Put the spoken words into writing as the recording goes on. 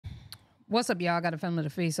What's up, y'all? I got a family to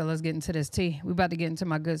feed, so let's get into this tea. We about to get into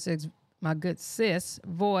my good sis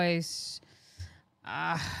voice.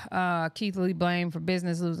 Keith Lee blamed for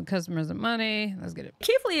business losing customers and money. Let's get it.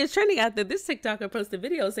 Keith Lee is trending after this TikToker posted a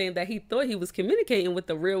video saying that he thought he was communicating with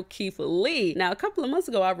the real Keith Lee. Now, a couple of months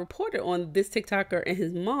ago, I reported on this TikToker and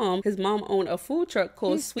his mom. His mom owned a food truck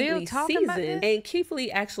called Sweetly Seasoned, and Keith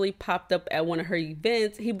Lee actually popped up at one of her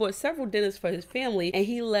events. He bought several dinners for his family, and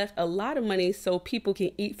he left a lot of money so people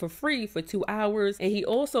can eat for free for 2 hours. And he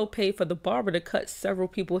also paid for the barber to cut several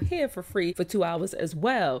people's hair for free for 2 hours as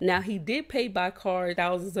well. Now, he did pay by card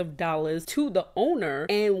thousands of dollars to the owner,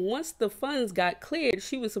 and once the funds got cleared,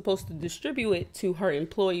 she was supposed to distribute it to her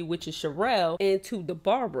employee, which is Sherelle, and to the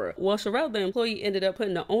barber. Well, Sherelle, the employee, ended up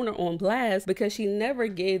putting the owner on blast because she never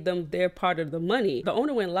gave them their part of the money. The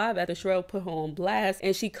owner went live after Sherelle put her on blast,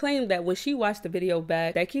 and she claimed that when she watched the video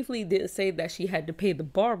back, that Keith Lee didn't say that she had to pay the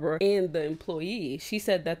barber and the employee. She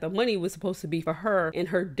said that the money was supposed to be for her and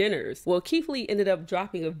her dinners. Well, Keith Lee ended up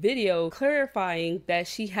dropping a video clarifying that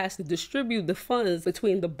she has to distribute the funds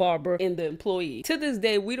between the barber and the employee. To this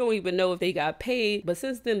day, we don't even know if they got paid, but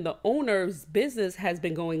since then, the owner's business has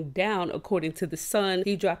been going down, according to The Sun.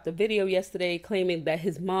 He dropped a video yesterday claiming that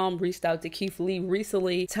his mom reached out to Keith Lee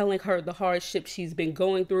recently, telling her the hardship she's been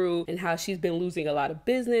going through and how she's been losing a lot of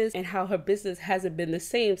business and how her business hasn't been the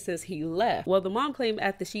same since he left. Well, the mom claimed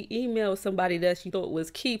after she emailed somebody that she thought was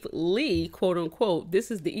Keith Lee, quote unquote, this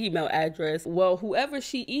is the email address. Well, whoever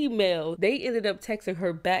she emailed, they ended up texting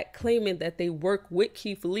her back claiming that they work with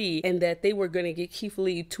Keith Lee and that they were going to get Keith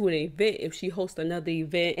Lee to an event if she hosts another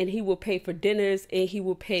event, and he will pay for dinners and he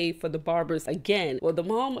will pay for the barbers again. Well, the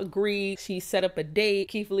mom agreed. She set up a date.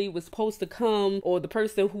 Keith Lee was supposed to come, or the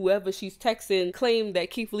person, whoever she's texting, claimed that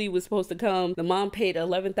Keith Lee was supposed to come. The mom paid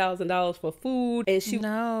 $11,000 for food, and she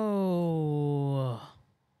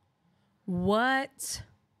What?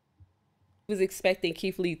 was expecting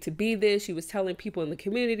Keith Lee to be there. She was telling people in the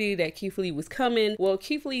community that Keith Lee was coming. Well,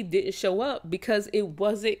 Keith Lee didn't show up because it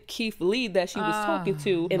wasn't Keith Lee that she was talking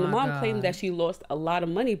to, and the mom claimed that she lost a lot of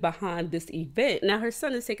money behind this event. Now, her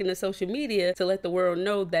son is taking to social media to let the world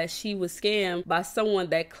know that she was scammed by someone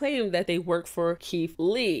that claimed that they worked for Keith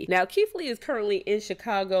Lee. Now, Keith Lee is currently in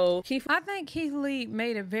Chicago. I think Keith Lee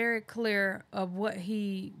made it very clear of what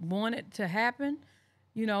he wanted to happen.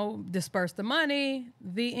 You know, disperse the money,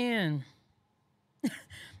 the end.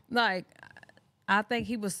 Like, I think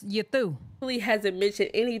he was, you through. He hasn't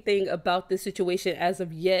mentioned anything about this situation as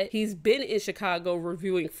of yet. He's been in Chicago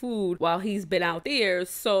reviewing food while he's been out there.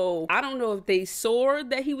 So I don't know if they saw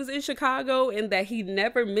that he was in Chicago and that he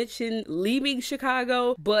never mentioned leaving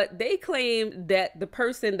Chicago, but they claim that the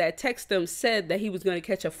person that texted them said that he was going to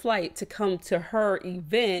catch a flight to come to her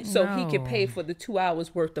event so he could pay for the 2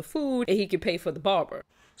 hours worth of food and he could pay for the barber.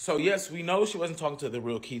 So, yes, we know she wasn't talking to the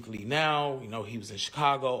real Keith Lee now. We know he was in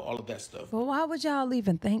Chicago, all of that stuff. But why would y'all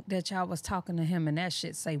even think that y'all was talking to him and that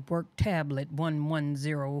shit say work tablet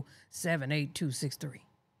 110788263?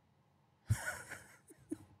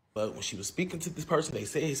 But when she was speaking to this person, they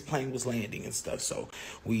said his plane was landing and stuff. So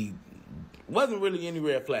we wasn't really any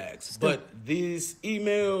red flags. But this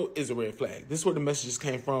email is a red flag. This is where the messages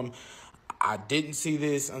came from. I didn't see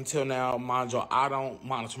this until now. Mind you, I don't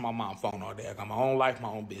monitor my mom's phone all day. I got my own life, my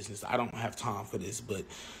own business. I don't have time for this. But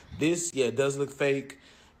this, yeah, it does look fake.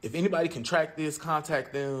 If anybody can track this,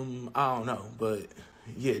 contact them. I don't know. But,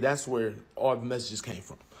 yeah, that's where all the messages came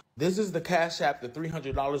from. This is the Cash App. The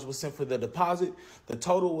 $300 was sent for the deposit. The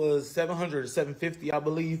total was $700 or $750, I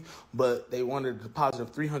believe. But they wanted a deposit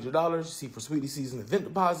of $300. See, for Sweetie Season event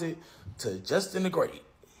deposit to Justin the Great.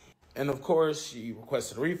 And, of course, she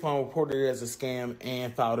requested a refund, reported it as a scam,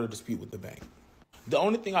 and filed a dispute with the bank. The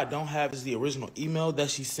only thing I don't have is the original email that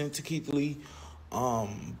she sent to Keith Lee.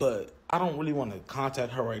 But I don't really want to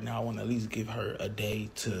contact her right now. I want to at least give her a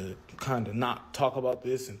day to kind of not talk about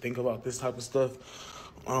this and think about this type of stuff.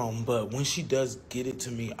 But when she does get it to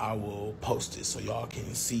me, I will post it so y'all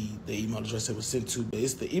can see the email address it was sent to. But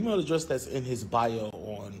it's the email address that's in his bio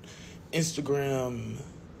on Instagram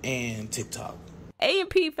and TikTok.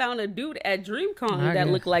 A&P found a dude at DreamCon that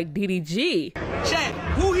looked like DDG. Chat,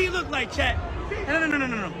 who he look like, chat?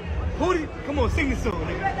 No. Who do you, come on, sing the song,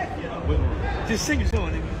 nigga. Just sing the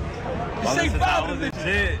song, nigga. Just say five of it.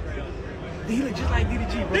 He look just like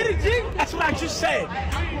DDG, bro. DDG? That's what I just said.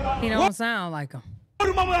 He don't sound like him. What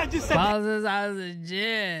the mama I just said? Bowser's eyes are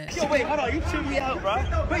jet. Yo, wait, hold on. You chew me out, bro.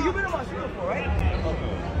 Wait, you been on my show before, right?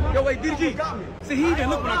 Yo, wait, DDG. See, he didn't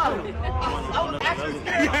look when I told him.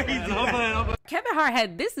 Kevin Hart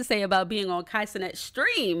had this to say about being on Kai Cenat's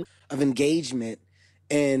stream. Of engagement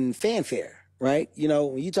and fanfare, right? You know,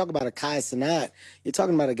 when you talk about a Kai Cenat, you're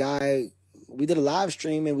talking about a guy we did a live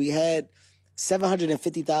stream and we had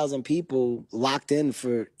 750,000 people locked in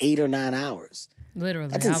for 8 or 9 hours.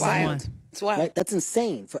 Literally, That's insane. It's wild. Right? That's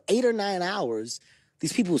insane. For 8 or 9 hours,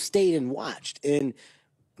 these people stayed and watched. And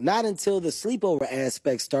not until the sleepover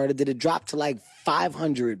aspect started did it drop to like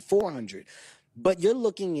 500, 400. But you're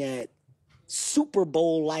looking at Super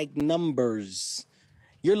Bowl-like numbers.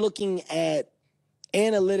 You're looking at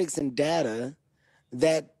analytics and data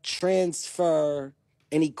that transfer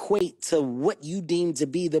and equate to what you deem to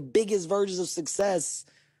be the biggest versions of success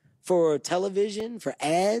for television, for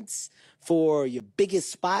ads, for your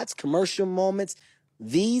biggest spots, commercial moments.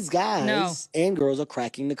 These guys and girls are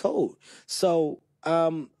cracking the code. So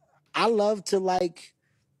I love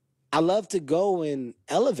to go and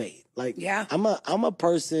elevate. Like, I'm a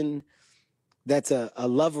person that's a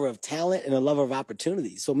lover of talent and a lover of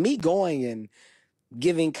opportunity. So me going and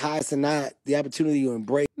giving Kai Cenat the opportunity to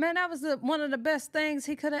embrace. Man, that was one of the best things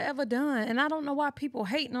he could have ever done. And I don't know why people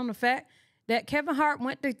hating on the fact that Kevin Hart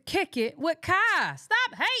went to kick it with Kai.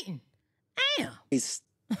 Stop hating. Damn. It's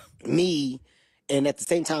me, and at the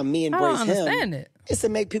same time, me embrace him. I don't understand it. It's to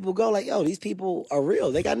make people go like, yo, these people are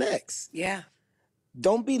real. They got next. Yeah.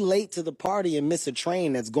 Don't be late to the party and miss a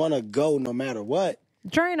train that's going to go no matter what.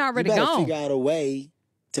 The train already gone. You better gone. figure out a way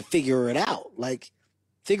to figure it out. Like,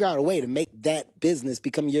 figure out a way to make that business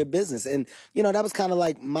become your business. And, you know, that was kind of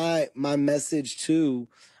like my message to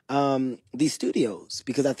these studios,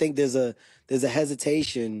 because I think there's a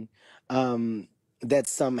hesitation that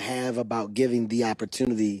some have about giving the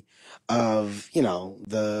opportunity of, you know,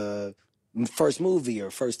 the first movie or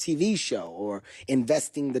first TV show or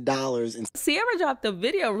investing the dollars. Sierra dropped a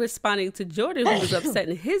video responding to Jordan, who was upset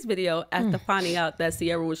in his video after finding out that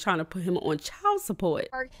Sierra was trying to put him on child support.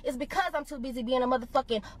 It's because I'm too busy being a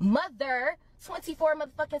motherfucking mother 24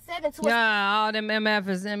 motherfucking 7 to all them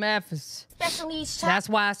MFs. special needs child. That's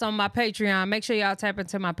why it's on my Patreon. Make sure y'all tap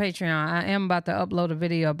into my Patreon. I am about to upload a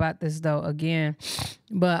video about this though again.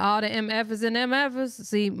 But all the MFs and MFs,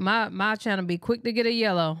 see, my channel be quick to get a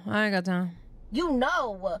yellow. I ain't got time. You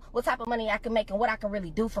know what type of money I can make and what I can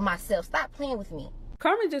really do for myself. Stop playing with me.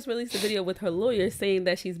 Carmen just released a video with her lawyer saying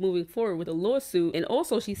that she's moving forward with a lawsuit, and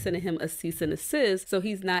also she's sending him a cease and desist, so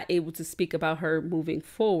he's not able to speak about her moving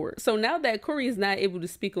forward. So now that Corey is not able to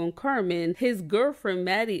speak on Carmen, his girlfriend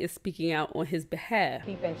Maddie is speaking out on his behalf.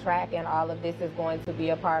 Keeping track, and all of this is going to be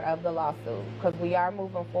a part of the lawsuit, because we are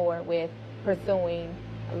moving forward with pursuing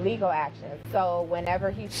legal actions. So whenever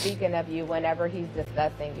he's speaking of you, whenever he's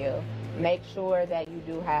discussing you, make sure that you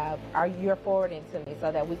do have, you're forwarding to me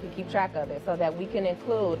so that we can keep track of it, so that we can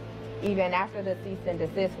include, even after the cease and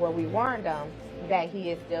desist where we warned him, that he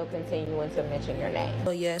is still continuing to mention your name.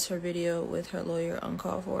 Well, yes, her video with her lawyer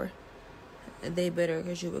uncalled for. They better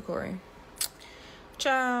because you with Corey.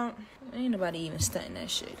 Child, ain't nobody even stunting that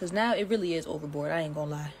shit, because now it really is overboard. I ain't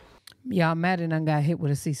gonna lie. Y'all mad and I got hit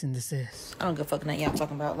with a cease and desist. I don't give a fuck nothing y'all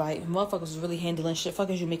talking about. Like, motherfuckers is really handling shit. Fuck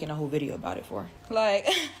is you making a whole video about it for? Like,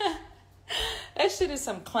 that shit is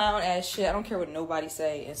some clown ass shit. I don't care what nobody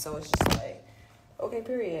say. And so it's just like, okay,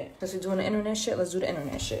 period. Since we're doing the internet shit, let's do the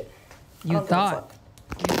internet shit. You thought.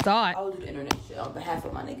 I will do the internet shit on behalf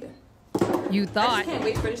of my nigga. You thought. I just can't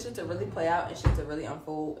wait for this shit to really play out and shit to really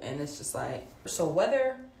unfold. And it's just like, so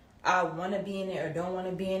whether I want to be in it or don't want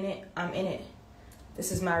to be in it, I'm in it.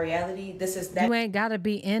 This is my reality. This is that. You ain't got to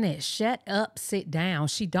be in it. Shut up, sit down.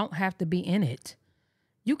 She don't have to be in it.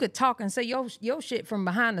 You could talk and say your shit from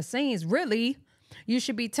behind the scenes. Really, you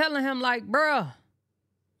should be telling him like, bruh,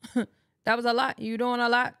 that was a lot. You doing a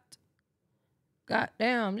lot. God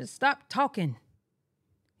damn, just stop talking.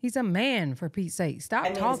 He's a man, for Pete's sake. Stop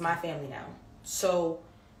talking. That means my family now. So,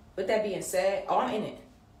 with that being said, I'm in it.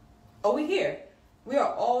 Oh, we here. We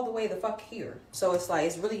are all the way the fuck here. So it's like,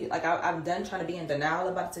 it's really like I'm done trying to be in denial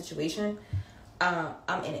about the situation.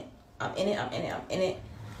 I'm in it. I'm in it.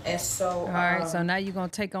 And so all right, so now you're gonna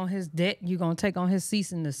take on his debt, you're gonna take on his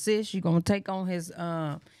cease and desist, you're gonna take on his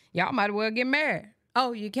y'all might as well get married.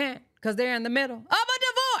 Oh, you can't, because they're in the middle of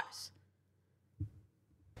a divorce.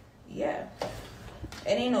 Yeah. It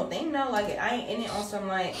ain't no thing though. Like, I ain't in it on some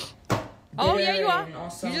like oh yeah, you are.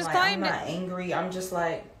 You just like, claimed I'm not angry. I'm just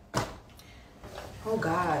like, oh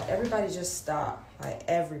God, everybody just stop. Like,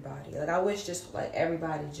 everybody. Like, I wish just like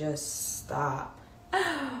everybody just stop.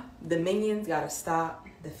 The minions gotta stop.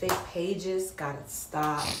 The fake pages gotta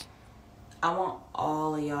stop. I want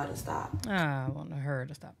all of y'all to stop. I want her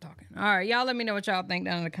to stop talking. All right, y'all let me know what y'all think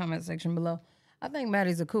down in the comment section below. I think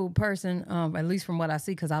Maddie's a cool person, at least from what I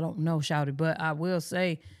see, because I don't know Shouty. But I will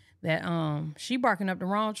say that she barking up the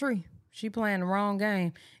wrong tree. She playing the wrong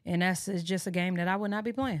game, and that's just a game that I would not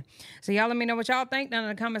be playing. So y'all let me know what y'all think down in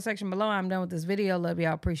the comment section below. I'm done with this video. Love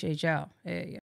y'all. Appreciate y'all. Yeah.